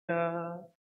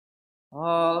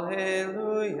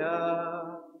Alleluia,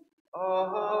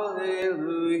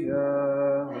 alleluia.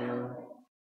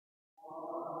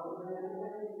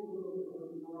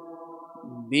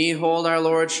 Behold, our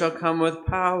Lord shall come with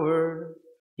power.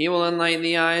 He will enlighten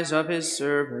the eyes of his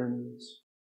servants.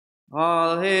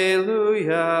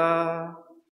 Alleluia,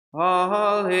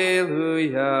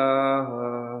 alleluia.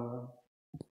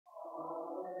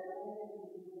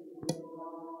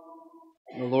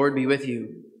 The Lord be with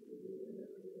you.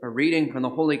 A reading from the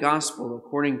Holy Gospel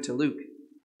according to Luke.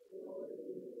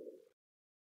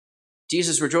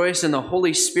 Jesus rejoiced in the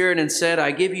Holy Spirit and said,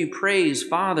 I give you praise,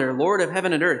 Father, Lord of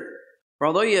heaven and earth. For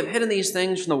although you have hidden these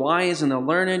things from the wise and the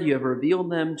learned, you have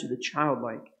revealed them to the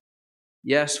childlike.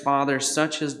 Yes, Father,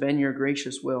 such has been your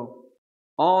gracious will.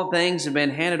 All things have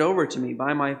been handed over to me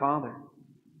by my Father.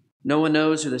 No one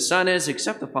knows who the Son is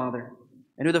except the Father,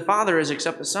 and who the Father is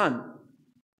except the Son,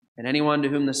 and anyone to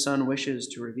whom the Son wishes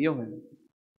to reveal him.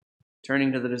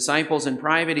 Turning to the disciples in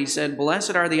private, he said,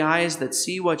 Blessed are the eyes that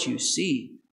see what you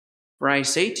see. For I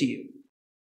say to you,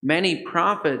 many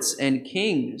prophets and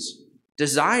kings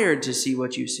desired to see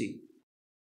what you see,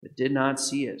 but did not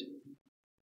see it,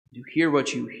 to hear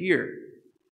what you hear,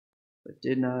 but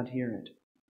did not hear it.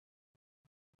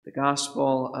 The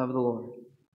Gospel of the Lord.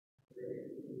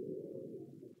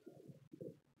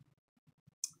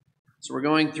 So we're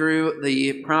going through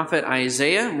the prophet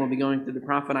Isaiah, and we'll be going through the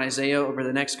prophet Isaiah over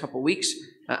the next couple weeks.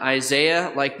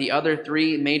 Isaiah, like the other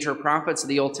three major prophets of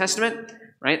the Old Testament,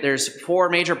 right? There's four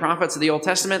major prophets of the Old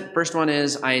Testament. First one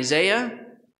is Isaiah.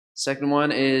 Second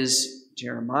one is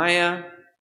Jeremiah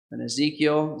and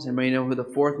Ezekiel. Does anybody know who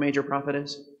the fourth major prophet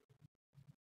is?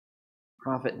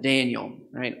 Prophet Daniel,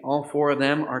 right? All four of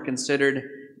them are considered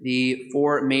the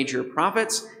four major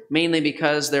prophets, mainly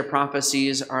because their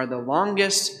prophecies are the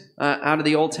longest out of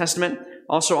the Old Testament.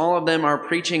 Also, all of them are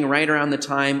preaching right around the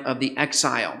time of the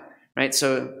exile, right?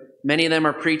 So many of them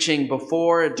are preaching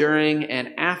before, during,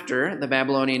 and after the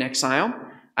Babylonian exile.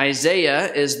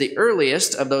 Isaiah is the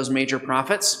earliest of those major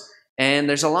prophets, and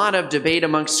there's a lot of debate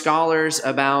amongst scholars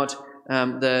about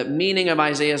the meaning of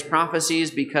Isaiah's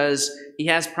prophecies, because he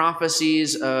has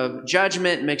prophecies of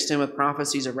judgment mixed in with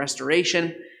prophecies of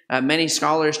restoration. Many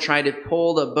scholars try to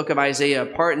pull the book of Isaiah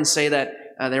apart and say that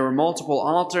there were multiple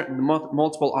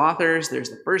authors. There's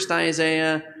the first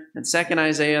Isaiah, and second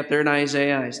Isaiah, third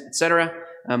Isaiah, etc.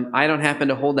 I don't happen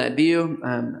to hold that view.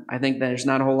 I think there's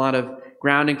not a whole lot of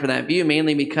grounding for that view,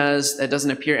 mainly because that doesn't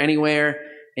appear anywhere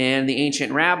in the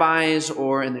ancient rabbis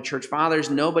or in the church fathers.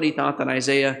 Nobody thought that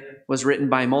Isaiah was written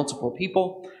by multiple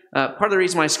people. Part of the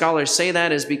reason why scholars say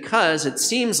that is because it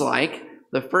seems like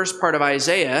the first part of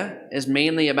Isaiah is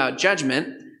mainly about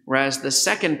judgment, whereas the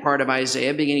second part of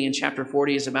Isaiah, beginning in chapter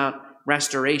 40, is about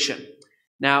restoration.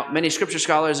 Now, many scripture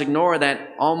scholars ignore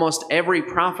that almost every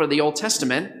prophet of the Old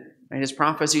Testament, right, his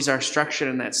prophecies are structured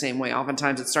in that same way.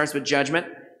 Oftentimes it starts with judgment,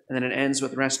 and then it ends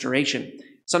with restoration.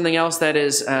 Something else that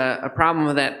is a problem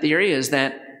with that theory is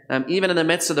that even in the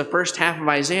midst of the first half of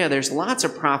Isaiah, there's lots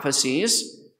of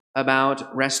prophecies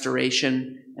about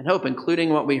restoration and hope, including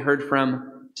what we heard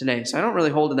from today. So I don't really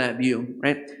hold to that view,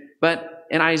 right? But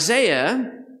in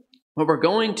Isaiah, what we're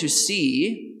going to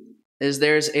see is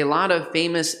there's a lot of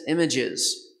famous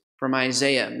images from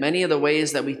Isaiah. Many of the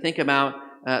ways that we think about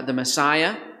the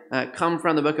Messiah come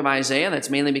from the book of Isaiah. That's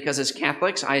mainly because as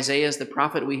Catholics, Isaiah is the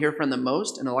prophet we hear from the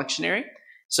most in the lectionary.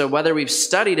 So whether we've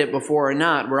studied it before or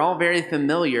not, we're all very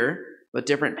familiar with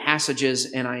different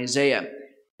passages in Isaiah.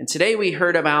 And today we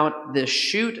heard about the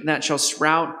shoot that shall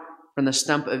sprout from the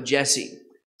stump of Jesse.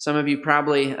 Some of you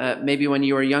probably, maybe when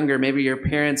you were younger, maybe your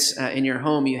parents in your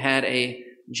home, you had a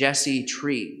Jesse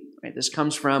tree. Right? This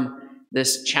comes from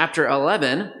this chapter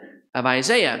 11 of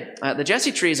Isaiah. The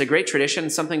Jesse tree is a great tradition,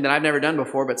 something that I've never done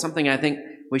before, but something I think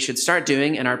we should start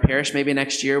doing in our parish. Maybe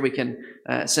next year we can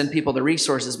send people the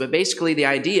resources. But basically the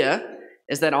idea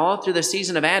is that all through the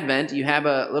season of Advent, you have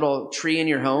a little tree in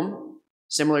your home,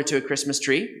 similar to a Christmas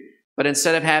tree. But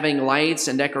instead of having lights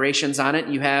and decorations on it,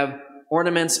 you have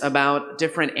ornaments about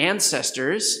different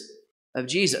ancestors of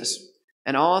Jesus.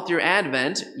 And all through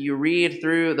Advent, you read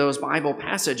through those Bible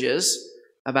passages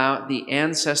about the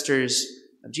ancestors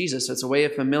of Jesus. So it's a way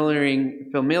of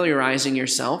familiarizing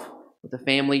yourself with the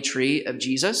family tree of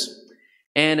Jesus.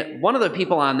 And one of the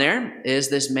people on there is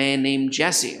this man named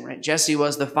Jesse, right? Jesse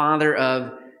was the father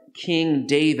of King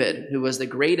David, who was the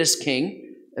greatest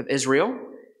king of Israel.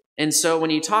 And so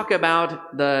when you talk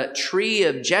about the tree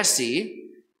of Jesse,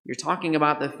 you're talking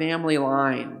about the family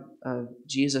line of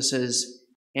Jesus's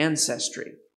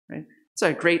ancestry, right? It's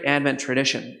a great Advent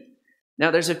tradition. Now,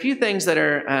 there's a few things that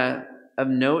are of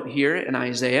note here in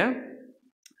Isaiah.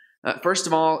 First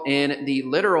of all, in the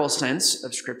literal sense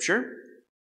of Scripture,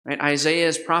 right, Isaiah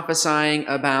is prophesying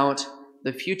about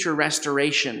the future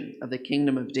restoration of the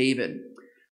kingdom of David.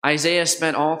 Isaiah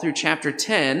spent all through chapter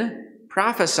 10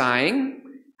 prophesying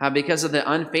how because of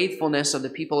the unfaithfulness of the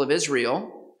people of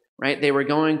Israel, right, they were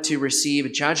going to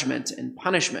receive judgment and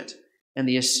punishment, and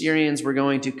the Assyrians were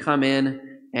going to come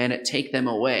in and take them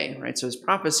away, right? So his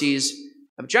prophecies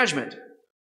of judgment,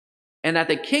 and that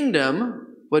the kingdom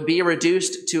would be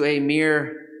reduced to a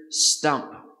mere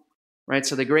stump, right?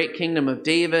 So the great kingdom of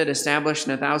David, established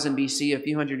in 1000 BC, a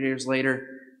few hundred years later,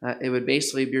 it would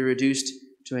basically be reduced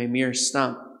to a mere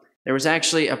stump. There was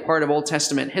actually a part of Old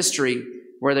Testament history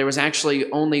where there was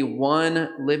actually only one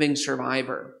living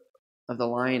survivor of the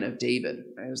line of David.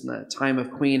 It was in the time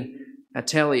of Queen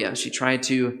Athaliah. She tried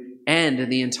to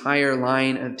end the entire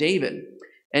line of David.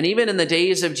 And even in the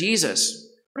days of Jesus,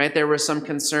 right, there were some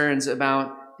concerns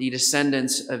about the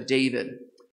descendants of David.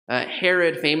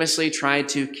 Herod famously tried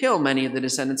to kill many of the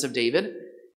descendants of David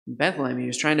in Bethlehem. He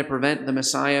was trying to prevent the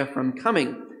Messiah from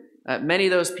coming. Many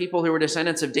of those people who were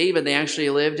descendants of David, they actually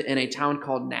lived in a town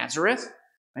called Nazareth,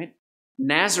 right?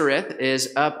 Nazareth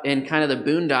is up in kind of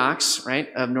the boondocks, right,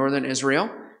 of northern Israel.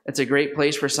 It's a great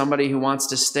place for somebody who wants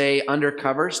to stay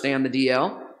undercover, stay on the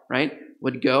DL, right,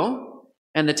 would go.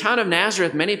 And the town of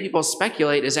Nazareth, many people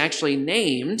speculate, is actually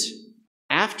named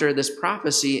after this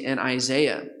prophecy in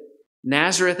Isaiah.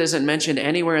 Nazareth isn't mentioned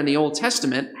anywhere in the Old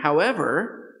Testament.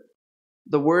 However,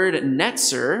 the word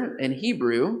netzer in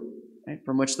Hebrew, right,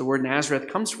 from which the word Nazareth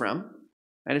comes from,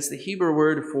 and it's the Hebrew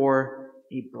word for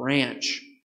a branch.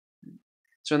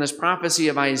 So in this prophecy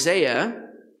of Isaiah,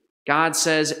 God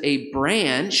says, a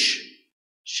branch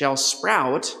shall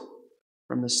sprout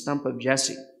from the stump of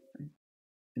Jesse.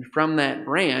 And from that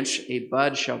branch, a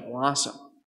bud shall blossom.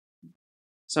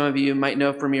 Some of you might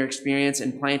know from your experience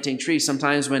in planting trees,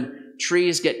 sometimes when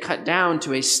trees get cut down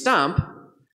to a stump,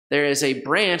 there is a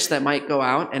branch that might go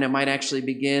out and it might actually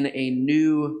begin a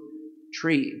new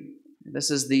tree. This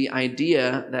is the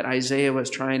idea that Isaiah was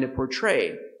trying to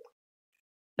portray.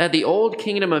 That the old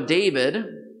kingdom of David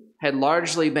had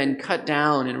largely been cut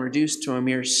down and reduced to a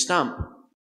mere stump.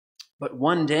 But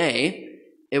one day,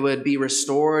 it would be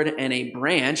restored and a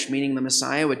branch, meaning the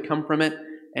Messiah, would come from it,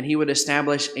 and he would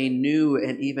establish a new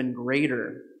and even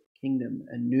greater kingdom,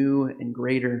 a new and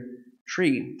greater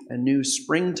tree, a new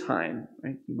springtime,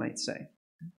 right, you might say.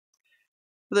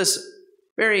 This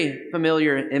very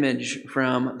familiar image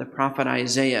from the prophet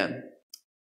Isaiah.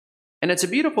 And it's a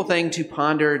beautiful thing to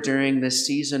ponder during this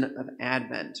season of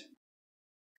Advent,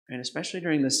 and especially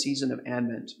during this season of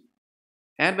Advent.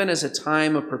 Advent is a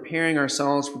time of preparing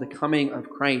ourselves for the coming of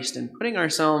Christ and putting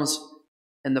ourselves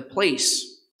in the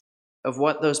place of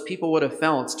what those people would have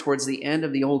felt towards the end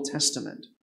of the Old Testament.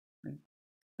 Right?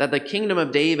 That the kingdom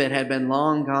of David had been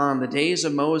long gone. The days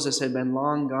of Moses had been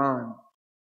long gone.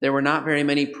 There were not very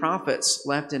many prophets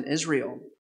left in Israel.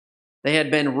 They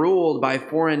had been ruled by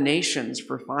foreign nations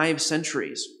for 5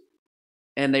 centuries,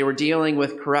 and they were dealing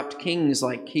with corrupt kings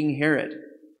like King Herod.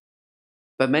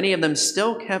 But many of them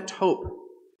still kept hope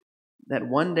that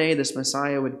one day this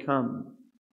Messiah would come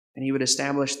and he would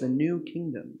establish the new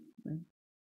kingdom. Right?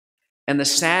 And the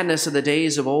sadness of the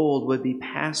days of old would be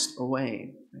passed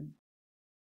away. Right?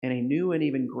 And a new and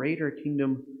even greater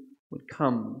kingdom would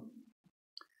come.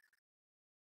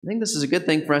 I think this is a good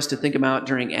thing for us to think about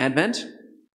during Advent.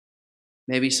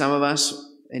 Maybe some of us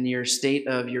in your state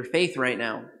of your faith right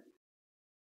now.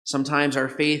 Sometimes our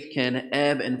faith can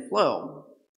ebb and flow.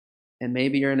 And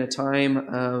maybe you're in a time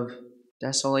of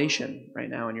desolation right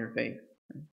now in your faith.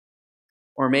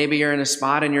 Or maybe you're in a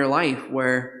spot in your life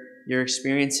where you're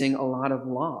experiencing a lot of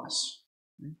loss,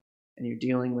 right? And you're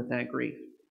dealing with that grief.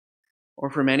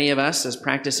 Or for many of us as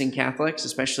practicing Catholics,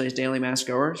 especially as daily Mass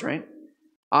goers, right?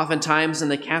 Oftentimes in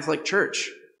the Catholic Church,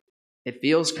 it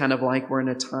feels kind of like we're in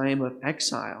a time of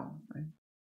exile. Right?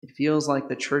 It feels like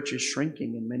the church is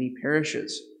shrinking and many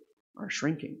parishes are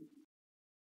shrinking.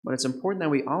 But it's important that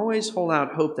we always hold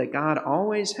out hope that God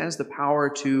always has the power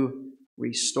to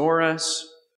restore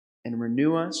us and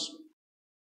renew us.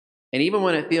 And even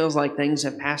when it feels like things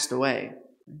have passed away,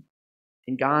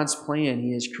 in God's plan,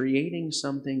 He is creating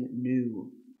something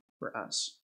new for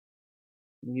us.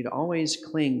 We need to always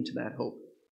cling to that hope.